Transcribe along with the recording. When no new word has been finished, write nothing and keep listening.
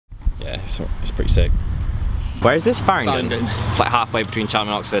Yeah, it's pretty sick. Where is this? Farringdon? It's like halfway between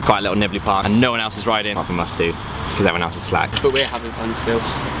Cheltenham and Oxford. Quite a little nibbly park, and no one else is riding apart from us two, because everyone else is slack. But we're having fun still.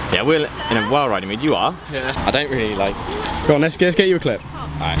 Yeah, we're in a well riding mood. You are? Yeah. I don't really like... Go on, let's get you a clip.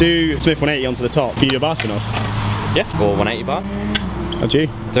 Alright. Do Smith 180 onto the top. Can you do a bar spin off? Yeah, or 180 bar. How do you?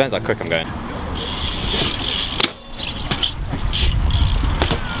 Depends how quick I'm going.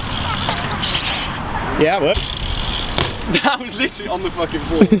 Yeah, that worked. That was literally on the fucking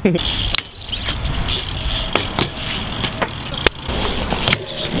floor.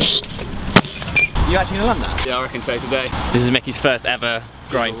 You actually gonna land that? Yeah, I reckon today. This is Mickey's first ever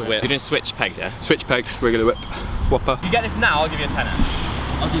grind to whip. You're doing switch pegs, yeah? Switch pegs, regular whip. Whopper. If you get this now, I'll give you a tenner.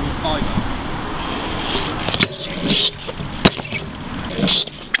 I'll give you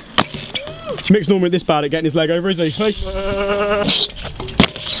 5. Mick's normally this bad at getting his leg over, isn't he?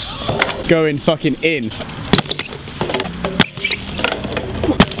 Going fucking in.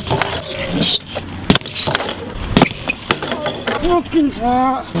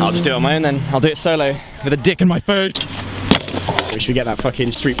 I'll just do it on my own then. I'll do it solo with a dick in my food. We should get that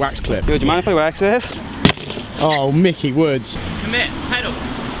fucking street wax clip. Yo, do you mind if I wax this? Oh, Mickey Woods. Commit, pedals.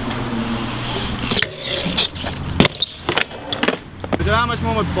 I don't know how much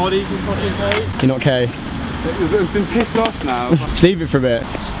more my body can fucking take. You're not okay. It's been pissed off now. Just leave it for a bit.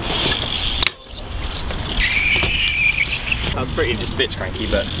 That was pretty just bitch cranky,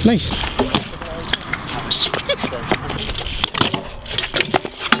 but... Nice.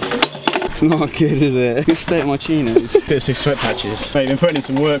 It's not good, is it? Good state of my chinos. Bits of sweat patches. Mate, you've been putting in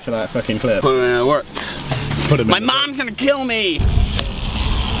some work for that fucking clip. Put them in work. Put them in. My mom's gonna kill me!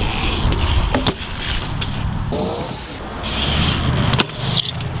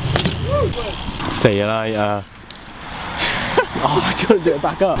 Say you later. Oh, I don't do it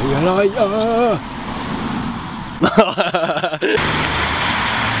back up. You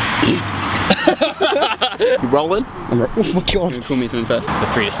rolling? I'm like, oh my god. You call me something first. The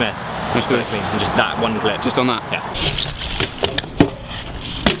 3 to Smith. Just do it. clean. And just that one clip. Just on that? Yeah.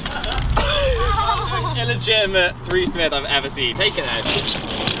 Illegitimate 3 Smith I've ever seen. Take it out.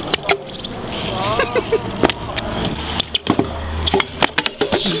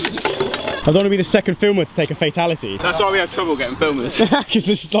 I don't want to be the second filmer to take a fatality. That's why we have trouble getting filmers. Because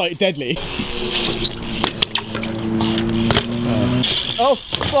this is like deadly. Oh,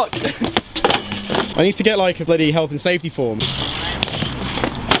 fuck! I need to get like a bloody health and safety form.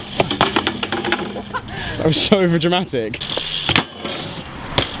 That was so over dramatic.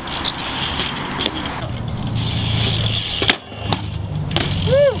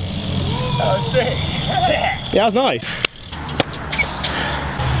 That was sick. Yeah, that was nice.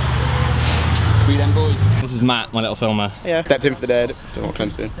 We them boys. This is Matt, my little filmer. Yeah. Stepped in for the dead. Don't know what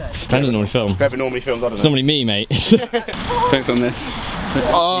Clem's doing. Clem doesn't normally film. Whoever normally films, I don't It's know. normally me, mate. Don't film this.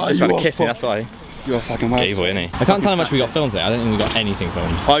 Oh, he's just trying to kiss me, that's why. You're a fucking wild. Gay boy, isn't he? I can't tell how much we got filmed today. I don't think we got anything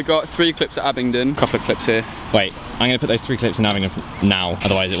filmed. I got 3 clips at Abingdon, a couple of clips here. Wait, I'm going to put those 3 clips in Abingdon now,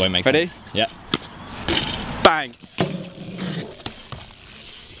 otherwise it won't make Ready? sense. Yeah. Bang!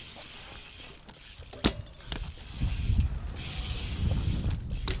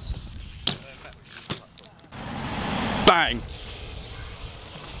 Bang!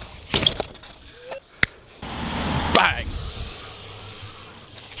 Bang!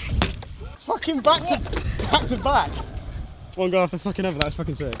 Fucking back to back. One go after fucking other, that's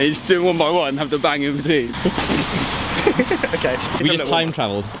fucking sick. He's doing 1 by 1, have the bang in between. Okay. We just time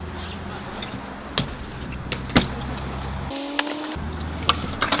travelled.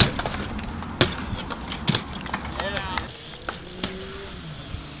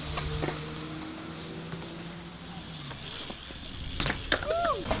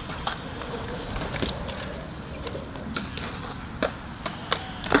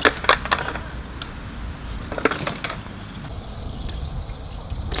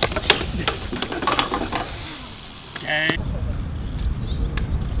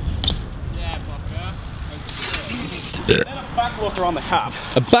 Back looker on the cab.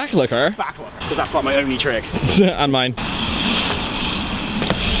 A back looker? Back looker. Because that's like my only trick. And mine.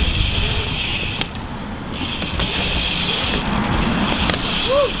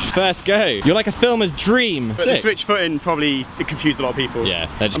 First go. You're like a filmer's dream. But the switch footing probably confused a lot of people. Yeah,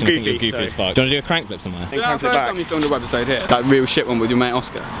 they're just I'm going to think goofy, you're goofy as so- fuck. Do you want to do a crank flip somewhere? Is that the first time you filmed a webisode here? That real shit one with your mate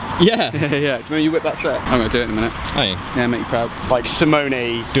Oscar? Yeah. Yeah, yeah. Do you remember you whipped that set? I'm gonna do it in a minute. Oh, yeah. Yeah, make you proud. Like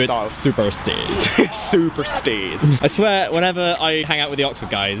Simone Do style. it super stage. Super steez. I swear, whenever I hang out with the Oxford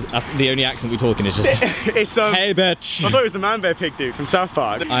guys, that's the only accent we talk in is just, It's hey bitch. I thought it was the Man Bear Pig dude from South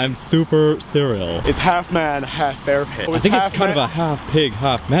Park. I'm super cereal. It's half man, half bear pig. I think it's kind of a half pig,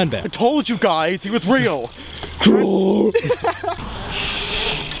 half man bear. I told you guys, he was real.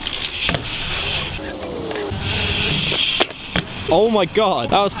 Oh my god,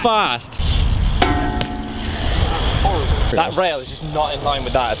 that was fast. That rail is just not in line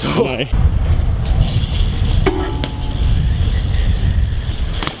with that at all. No.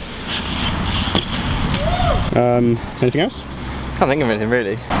 Anything else? Can't think of anything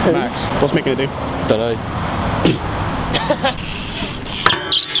really. Max, what's Mick gonna do? Don't know.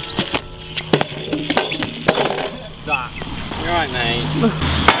 You're right, mate.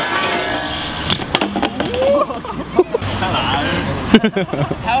 Hello.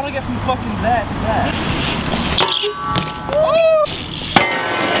 How do I get from fucking there to there?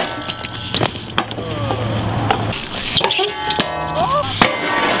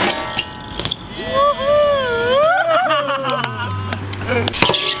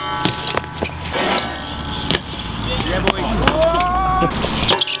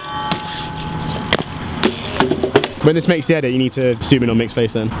 When this makes the edit, you need to zoom in on Mick's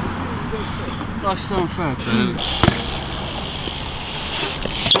face then. That's so unfair to him.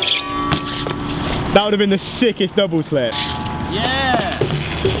 That would have been the sickest double flip. Yeah!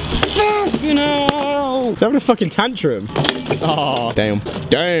 You know! He's having a fucking tantrum. Oh, damn.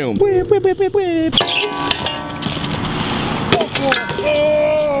 Damn. Whip, whip, whip, whip, whip.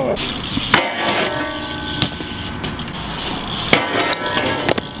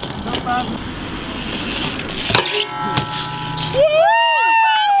 Not bad.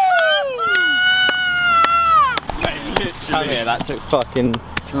 Yeah, that took fucking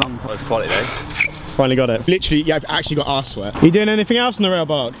long. That was quality though. Finally got it. Literally, yeah, I've actually got arse sweat. You doing anything else on the rail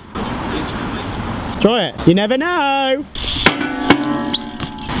bark? Try it. You never know.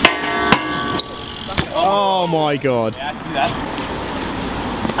 Oh my god. Yeah, I can do that.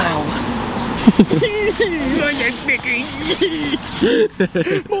 Ow. My name's Mickey.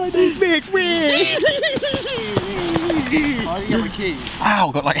 My name's Mick. I didn't get my keys.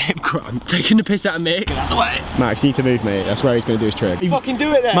 Ow, got like hip cramp. Taking the piss out of me. Get out of the way. Max, you need to move, mate. That's where he's going to do his trick. Fucking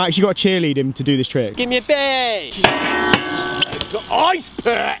do it then. Max, you got to cheerlead him to do this trick. Give me a bait. Ice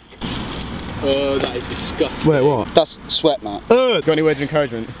pack. Oh, that is disgusting. Wait, what? That's sweat, Matt. Got any words of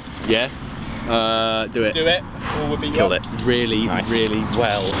encouragement? Yeah. Do it. Do it. Killed it. Really, really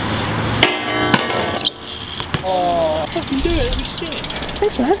well. Oh, fucking do it. That'd be sick.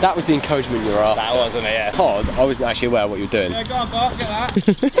 Thanks, man. That was the encouragement you were after. That wasn't it, yeah. Because I wasn't actually aware of what you were doing. Yeah, go on, Bart, get that.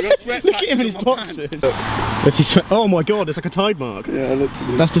 I got sweat. Look at him in his boxes. Does he sweat? Oh my god, it's like a tide mark. Yeah,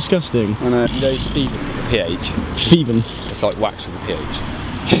 literally. That's disgusting. I know. You know Stevens with a PH? Steven. It's like wax with a PH.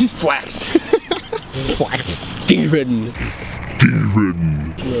 Wax. Wax. D-ridden.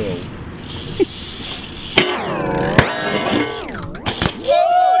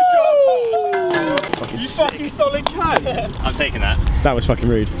 You fucking solid cunt. I'm taking that. That was fucking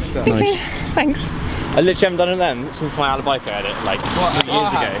rude. Nice. Thanks. I literally haven't done it then since my alibi had it like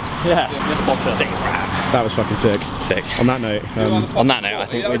years ago. Yeah. Sick. That was fucking sick. Sick. On that note, On that note, I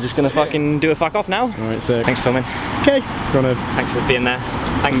think we're just gonna fucking do a fuck off now. alright, sick. Thanks for filming. Okay. Thanks for being there.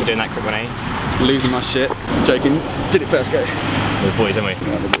 Thanks for doing that quick 180. Losing my shit. Joking. Did it first go. We're the boys, aren't we?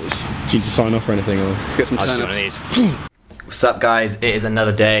 Yeah, the boys. Do you need to sign off or anything? Or? Let's get some I'll just do turn one of these. What's up, guys? It is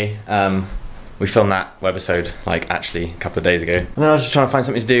another day. We filmed that webisode like actually a couple of days ago. And then I was just trying to find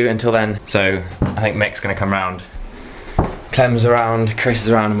something to do until then. So I think Mick's gonna come round. Clem's around, Chris is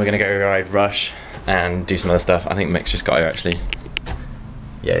around, and we're gonna go ride Rush and do some other stuff. I think Mick's just got here actually.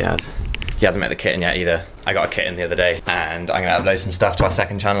 Yeah, he has. He hasn't met the kitten yet either. I got a kitten the other day and I'm gonna upload some stuff to our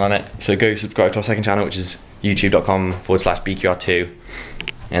second channel on it. So go subscribe to our second channel, which is youtube.com/BQR2.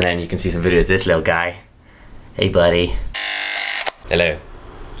 And then you can see some videos of this little guy. Hey buddy. Hello.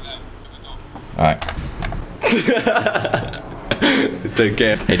 Alright. It's so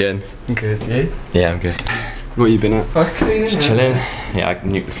good. How you doing? I'm good, you? Yeah, I'm good. What you been at? I was cleaning. Just chilling. Yeah, I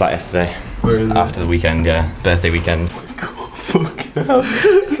nuked the flat yesterday. Where is it? After the weekend, yeah. Birthday weekend. Fuck hell.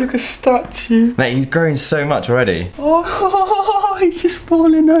 It's like a statue. Mate, he's grown so much already. Oh, he's just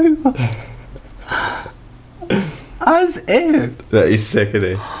falling over. As if. That is sick, isn't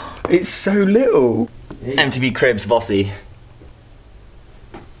he? It's so little. MTV Cribs Vossi.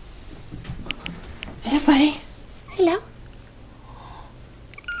 Hello, buddy. Hello.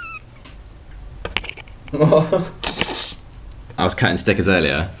 I was cutting stickers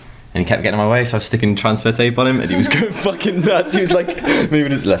earlier and he kept getting in my way, so I was sticking transfer tape on him and he was going fucking nuts. He was like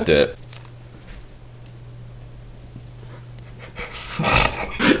moving his. Let's do it.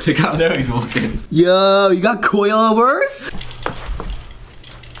 Check out how he's walking. Yo, you got coilovers?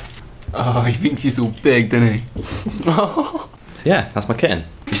 Oh, he thinks he's all big, doesn't he? So yeah, that's my kitten.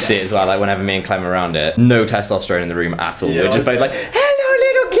 You see it as well, like whenever me and Clem are around it, no testosterone in the room at all. Yeah, We're just both like, hello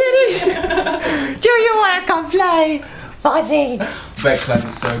little kitty! Do you want to come play? Fuzzy. Bet Clem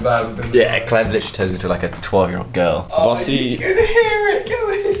is so bad with them. Yeah, Clem literally turns into like a 12-year-old girl. Oh, you can hear it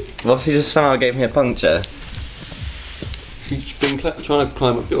going. Vossi just somehow gave me a puncture. She's been trying to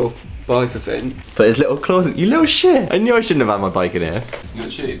climb up your bike, I think. But his little claws, you little shit. I knew I shouldn't have had my bike in here. You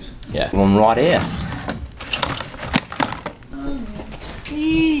got tubes? Yeah. One right here.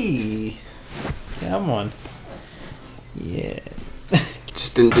 Come on. Yeah.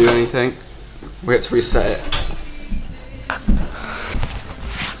 Just didn't do anything. We had to reset it.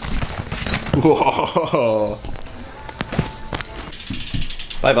 Whoa.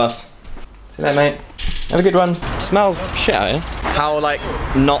 Bye, boss. See you later, mate. Have a good one. Smells shit out here. How, like,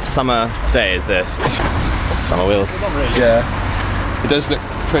 not summer day is this? Summer wheels. Yeah. It does look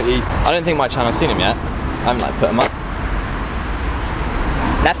pretty. I don't think my channel's seen them yet. I haven't, like, put them up.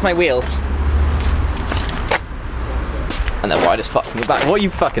 That's my wheels. And they're wide as fuck from the back. What are you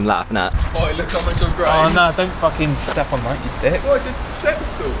fucking laughing at? Oh, it looks like much of grey. Oh no, don't fucking step on that, you dick. What is it? Step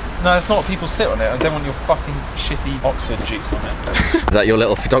stool? No, it's not what people sit on it. I don't want your fucking shitty Oxford juice on it. Is that your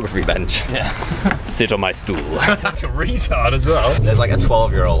little photography bench? Yeah. Sit on my stool. Like a retard as well. There's like a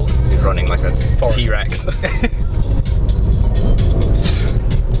 12-year-old who's running like a T-Rex.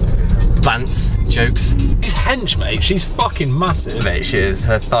 Vance, jokes. She's hench, mate. She's fucking massive. Mate, she is.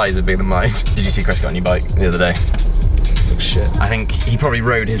 Her thighs are bigger than mine. Did you see Chris got a new bike the other day? Oh, shit. I think he probably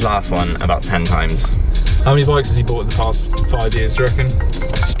rode his last one about 10 times. How many bikes has he bought in the past 5 years, do you reckon?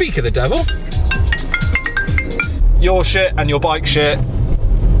 Speak of the devil. Your shit and your bike shit.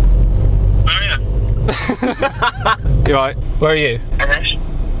 Oh yeah. You right? Where are you? A rush.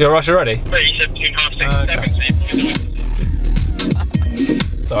 You're a rush already? But you said between 6:30 and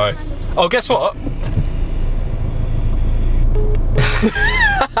 7. Sorry. Oh, guess what?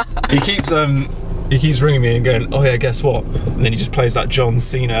 He keeps ringing me and going, oh yeah, guess what? And then he just plays that John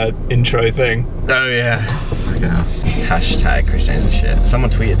Cena intro thing. Oh yeah. Hashtag Christians and shit. Someone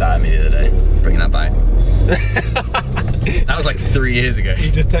tweeted that at me the other day, bringing that back. That was like 3 years ago.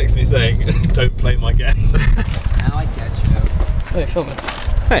 He just texted me saying, don't play my game. Now I get you. Hey, film it.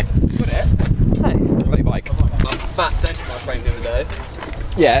 Hey. Got it? Hey. Got your bike. My fat dent in my frame the other day.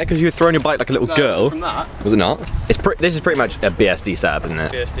 Yeah, because you were throwing your bike like a little girl. From that. Was it not? This is pretty much a BSD setup, isn't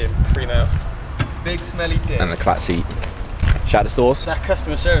it? BSD and pre-mail. Big smelly dick. And the clat seat. Shadow sauce. That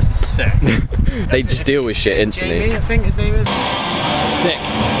customer service is sick. They just deal with shit instantly. Jamie, I think his name is. Sick.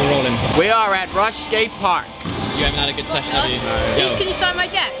 We're rolling. We are at Rush Skate Park. You haven't had a good session, have you? Please, can you sign my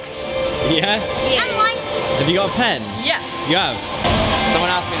deck? Yeah? Yeah. And mine. Have you got a pen? Yeah. You have?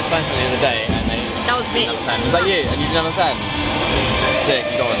 Someone asked me to sign something the other day and they That was me. didn't have a pen. Was that you? And you didn't have a pen? Sick,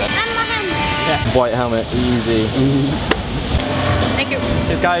 you got with it. And my hand. Yeah. White helmet, easy. Thank you.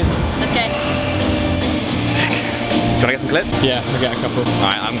 Cheers guys. Okay. Sick. Do you want to get some clips? Yeah, we'll get a couple.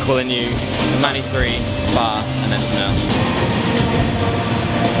 Alright, I'm calling you Manny 3, bar, and then some else.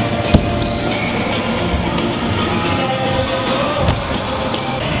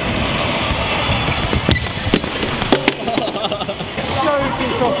 So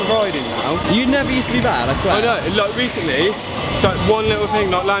pissed off with riding now. You never used to be bad, I swear. I know, like recently, it's like one little thing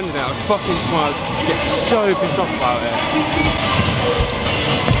not landing out, I fucking smile, get so pissed off about it.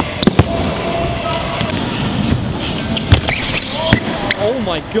 Oh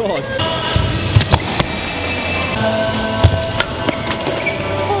my god.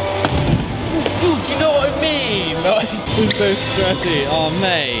 Do you know what I mean? It's so stressy. Oh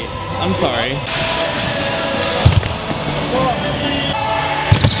mate, I'm sorry.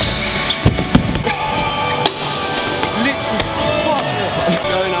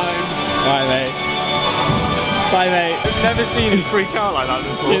 Going home. Bye mate. Bye mate. I've never seen him freak out like that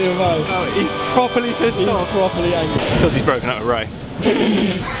before. Neither have I. Oh, he's properly pissed He's off. properly angry. It's because he's broken out of Ray.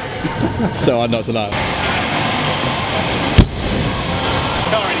 So hard not to laugh.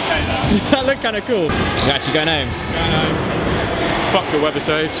 Can't really say that. That looked kind of cool. You're actually going home? Fuck your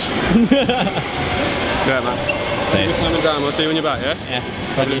webisodes. Yeah, man. Safe. Good time and down, I'll see you when you're back, yeah? Yeah.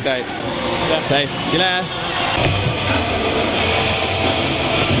 Have a good day. Safe. See you later.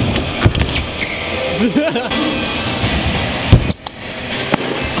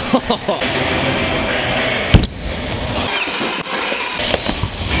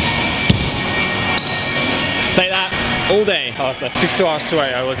 Say that all day. If you saw how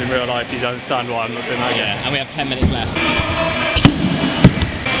sweaty I was in real life, you'd understand why I'm not doing that Yeah, and we have 10 minutes left.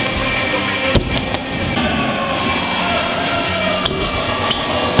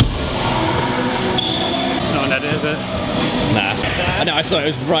 It's not an edit, is it? Nah. I know, I saw it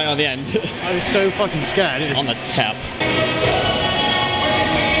was right on the end. I was so fucking scared. It was On the tap.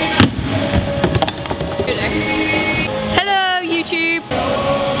 Hello, YouTube.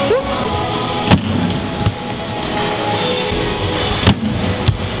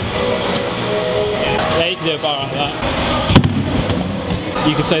 do a bar like that.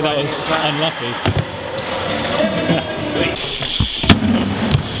 You could say that was unlucky.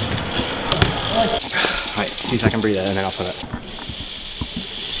 Right, 2-second breather and then I'll pull it.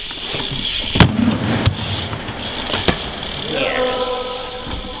 Yes!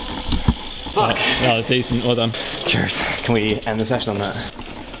 Fuck! That was decent, well done. Cheers. Can we end the session on that?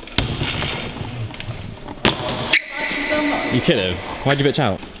 You kidding? Why'd you bitch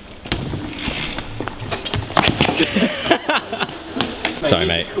out? Sorry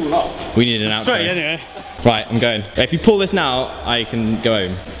mate, we need an outro. Straight anyway. Right, I'm going. If you pull this now, I can go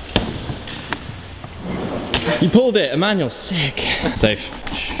home. You pulled it, Emmanuel, sick. Safe.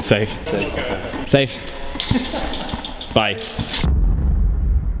 Safe. Safe. Bye.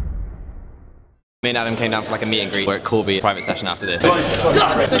 Me and Adam came down for like a meet and greet. We're at Corby, private session after this.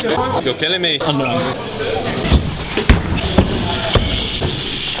 You're killing me. I'm not.